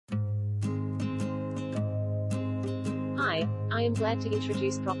Hi, I am glad to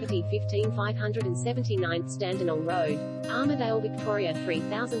introduce property 15579 Dandenong Road, Armadale, Victoria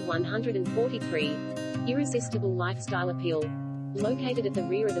 3143. Irresistible lifestyle appeal. Located at the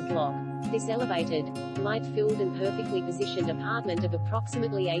rear of the block, this elevated, light-filled and perfectly positioned apartment of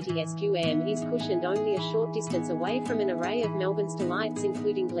approximately 80 sqm is cushioned only a short distance away from an array of Melbourne's delights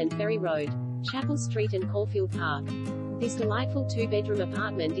including Glenferrie Road, Chapel Street and Caulfield Park. This delightful two-bedroom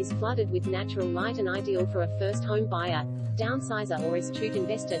apartment is flooded with natural light and ideal for a first home buyer, downsizer or astute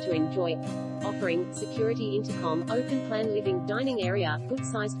investor to enjoy. Offering security intercom, open-plan living, dining area,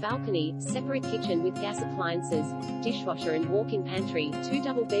 good-sized balcony, separate kitchen with gas appliances, dishwasher and walk-in pantry, 2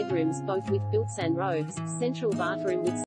 double bedrooms both with built-in robes, central bathroom with